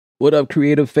What up,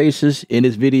 creative faces? In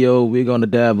this video, we're going to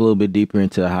dive a little bit deeper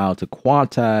into how to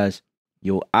quantize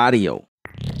your audio.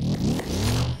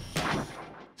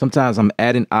 Sometimes I'm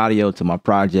adding audio to my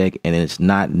project and it's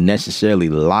not necessarily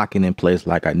locking in place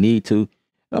like I need to.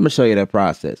 I'm going to show you that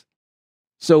process.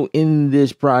 So in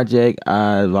this project,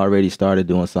 I've already started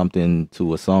doing something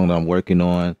to a song that I'm working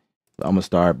on. I'm going to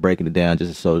start breaking it down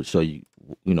just to show you,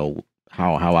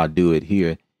 how I do it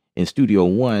here in Studio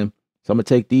One. So I'm going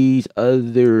to take these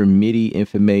other MIDI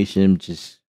information,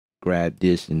 just grab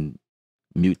this and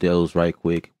mute those right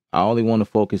quick. I only want to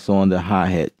focus on the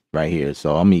hi-hat right here.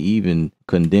 So I'm going to even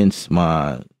condense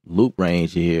my loop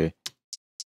range here.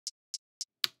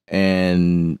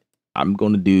 And I'm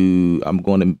going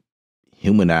to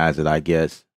humanize it, I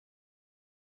guess.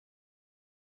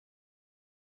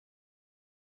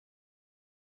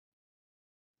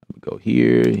 Go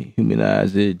here,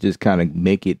 humanize it, just kind of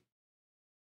make it,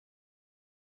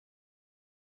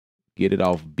 get it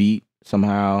off beat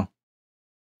somehow.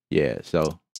 Yeah,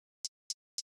 so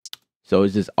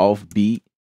it's just off beat.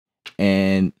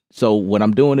 And so what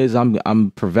I'm doing is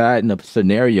I'm providing a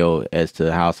scenario as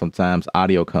to how sometimes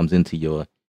audio comes into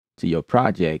your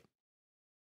project.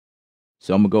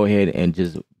 So I'm gonna go ahead and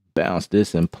just bounce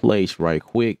this in place right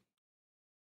quick.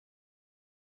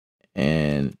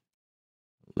 And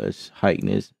let's heighten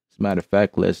this. As a matter of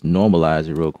fact, let's normalize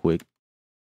it real quick,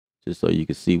 just so you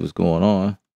can see what's going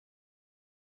on.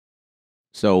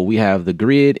 So we have the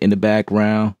grid in the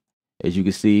background. As you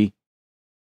can see,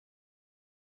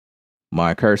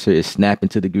 my cursor is snapping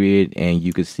to the grid, and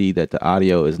you can see that the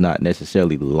audio is not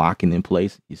necessarily locking in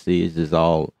place. You see, it's just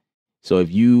all. So if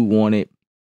you wanted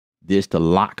this to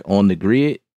lock on the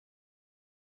grid,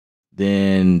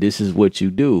 then this is what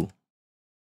you do.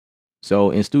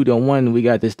 So in Studio One, we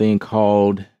got this thing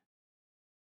called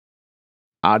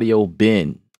audio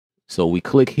bin. So we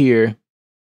click here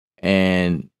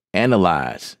and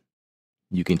analyze.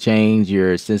 You can change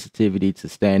your sensitivity to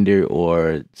standard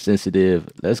or sensitive.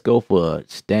 Let's go for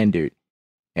standard.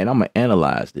 And I'm going to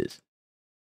analyze this.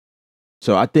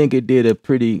 So I think it did a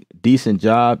pretty decent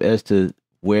job as to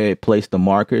where it placed the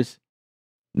markers.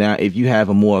 Now, if you have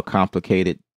a more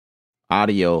complicated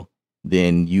audio,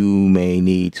 then you may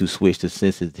need to switch to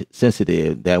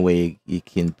sensitive. That way you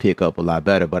can pick up a lot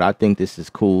better. But I think this is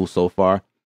cool so far.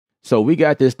 So we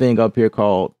got this thing up here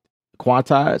called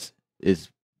Quantize. It's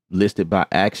listed by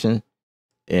action,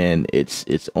 and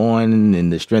it's on,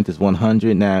 and the strength is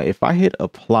 100. Now, if I hit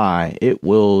apply, it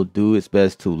will do its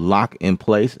best to lock in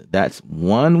place. That's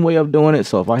one way of doing it.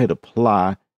 So if I hit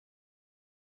apply,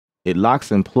 it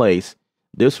locks in place.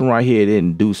 This one right here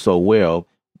didn't do so well,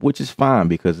 which is fine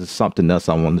because it's something else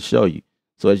I want to show you.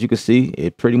 So as you can see,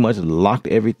 it pretty much locked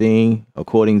everything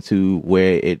according to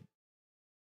where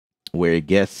it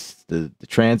gets the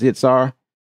transits are.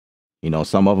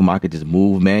 Some of them I could just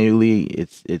move manually.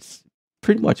 It's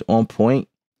pretty much on point.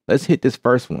 Let's hit this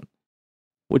first one,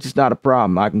 which is not a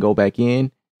problem. I can go back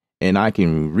in and I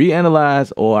can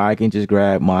reanalyze, or I can just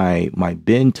grab my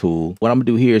bin tool. What I'm gonna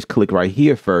do here is click right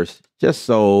here first, just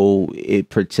so it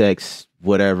protects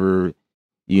whatever,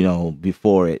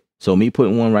 before it. So me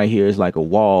putting one right here is like a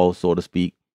wall, so to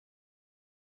speak.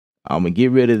 I'm gonna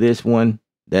get rid of this one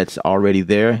that's already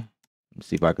there. Let's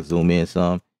see if I can zoom in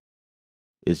some.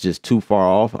 It's just too far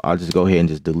off. I'll just go ahead and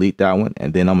just delete that one.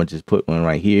 And then I'm going to just put one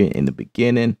right here in the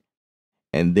beginning.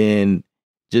 And then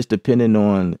just depending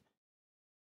on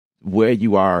where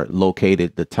you are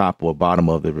located, the top or bottom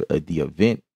of the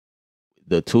event,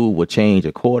 the tool will change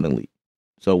accordingly.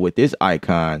 So with this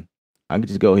icon, I can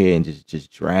just go ahead and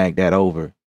just drag that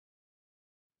over,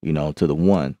 to the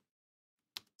one.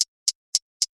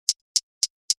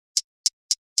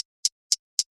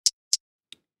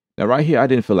 Now, right here, I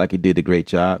didn't feel like it did a great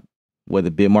job where the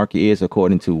bid marker is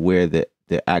according to where the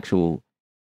actual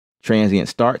transient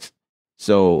starts.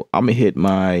 So I'm going to hit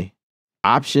my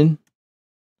option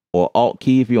or alt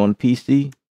key if you're on the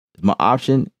PC. It's my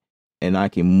option, and I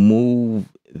can move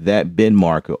that bid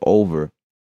marker over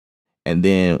and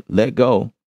then let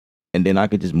go. And then I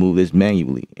can just move this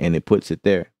manually, and it puts it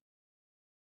there.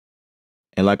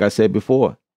 And like I said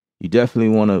before, you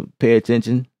definitely want to pay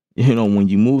attention. When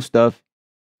you move stuff,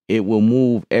 it will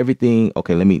move everything.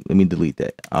 Okay, let me delete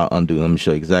that. I'll undo. Let me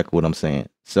show you exactly what I'm saying.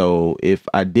 So if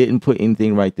I didn't put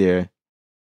anything right there,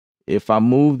 if I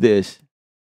move this,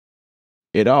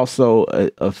 it also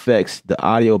affects the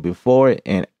audio before it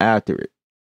and after it.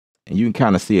 And you can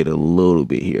kind of see it a little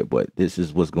bit here, but this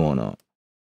is what's going on.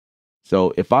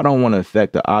 So if I don't want to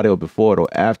affect the audio before it or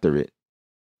after it,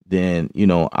 then,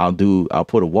 I'll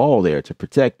put a wall there to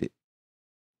protect it.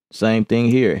 Same thing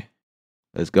here.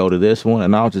 Let's go to this one,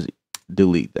 and I'll just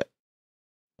delete that.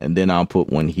 and then I'll put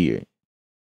one here.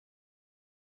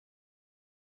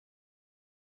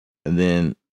 And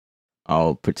then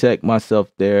I'll protect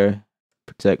myself there,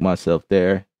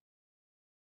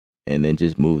 and then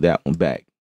just move that one back.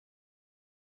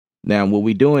 Now, what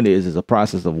we're doing is a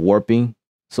process of warping,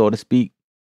 so to speak.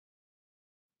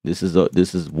 This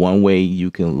is one way you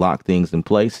can lock things in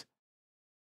place.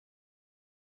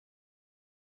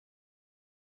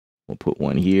 We'll put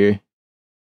one here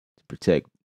to protect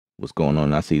what's going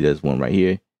on. I see there's one right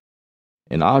here.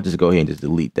 And I'll just go ahead and just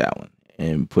delete that one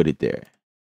and put it there.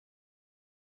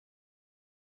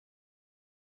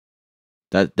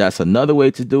 That's another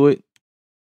way to do it.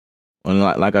 And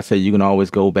like I said, you can always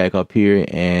go back up here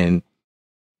and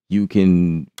you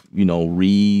can,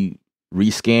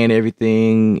 rescan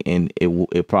everything, and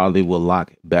it probably will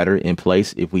lock better in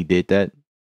place if we did that.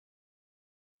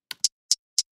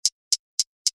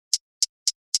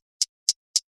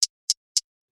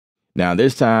 Now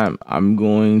this time I'm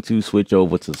going to switch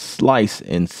over to slice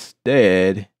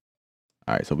instead.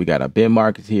 All right, so we got our bin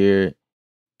markers here,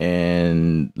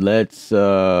 and let's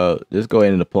just go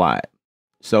ahead and apply it.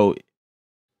 So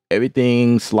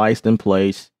everything sliced in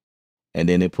place, and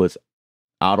then it puts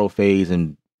auto phase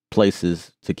in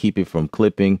places to keep it from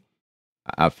clipping.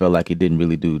 I felt like it didn't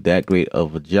really do that great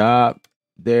of a job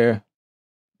there,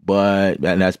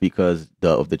 and that's because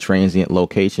of the transient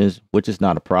locations, which is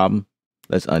not a problem.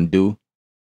 Let's undo.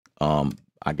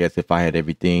 I guess if I had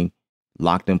everything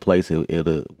locked in place,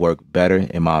 it'll work better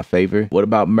in my favor. What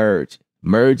about merge?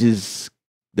 Merge is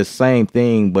the same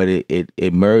thing, but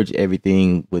it merged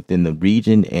everything within the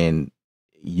region, and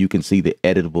you can see the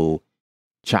editable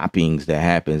choppings that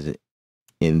happens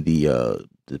in the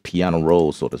piano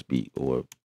roll, so to speak, or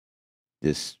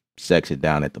this section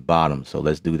down at the bottom. So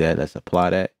let's do that. Let's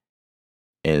apply that.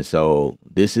 And so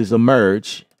this is a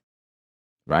merge,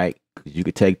 right? Because you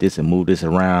could take this and move this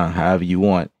around however you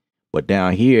want. But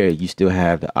down here, you still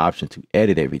have the option to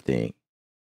edit everything,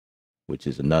 which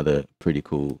is another pretty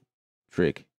cool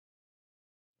trick.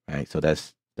 Right? So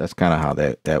that's kind of how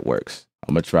that works.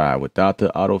 I'm going to try without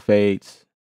the auto fades.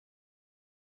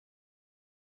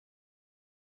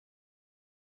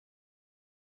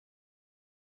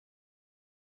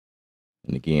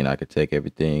 And again, I could take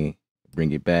everything,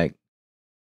 bring it back.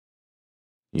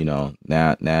 Now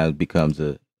it becomes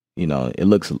it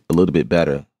looks a little bit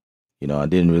better. I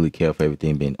didn't really care for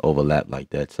everything being overlapped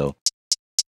like that. So,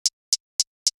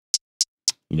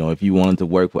 if you wanted to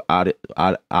work with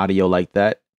audio like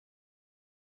that,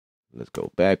 let's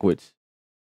go backwards.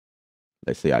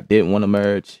 Let's say I didn't want to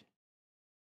merge.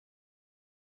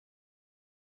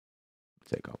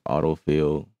 Take off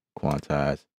autofill,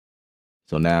 quantize.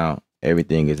 So now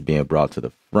everything is being brought to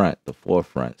the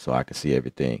forefront, so I can see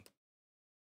everything.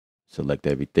 Select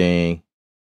everything.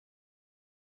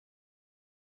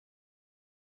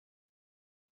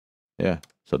 Yeah,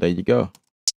 so there you go.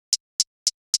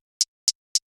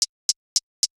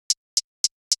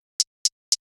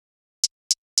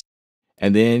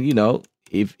 And then,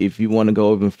 if you want to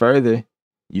go even further,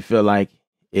 you feel like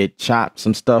it chopped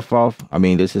some stuff off. I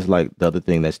mean, this is like the other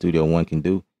thing that Studio One can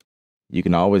do. You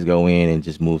can always go in and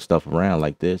just move stuff around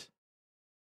like this.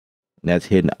 And that's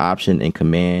hidden Option and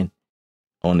Command.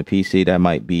 On the PC, that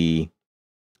might be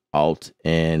Alt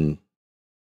and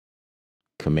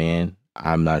Command.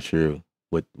 I'm not sure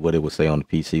what it would say on the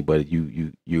PC, but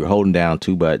you're holding down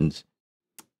two buttons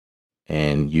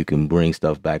and you can bring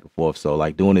stuff back and forth. So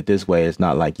like doing it this way, it's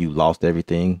not like you lost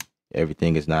everything.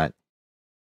 Everything is not,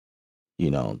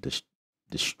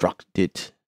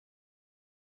 destructed.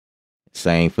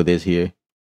 Same for this here.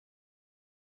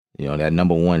 That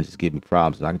number one just give me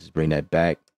problems. I can just bring that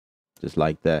back just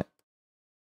like that.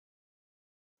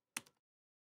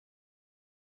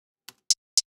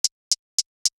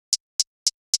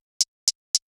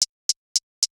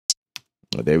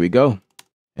 Well, there we go.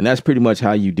 And that's pretty much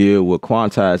how you deal with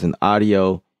quantizing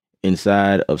audio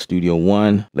inside of Studio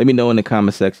One. Let me know in the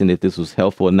comment section if this was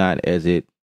helpful or not, as it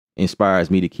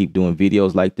inspires me to keep doing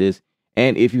videos like this.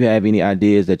 And if you have any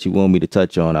ideas that you want me to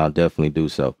touch on, I'll definitely do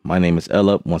so. My name is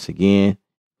Ella. Once again,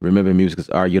 remember, music is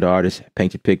art. You're the artist.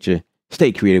 Paint your picture.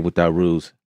 Stay creative without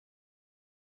rules.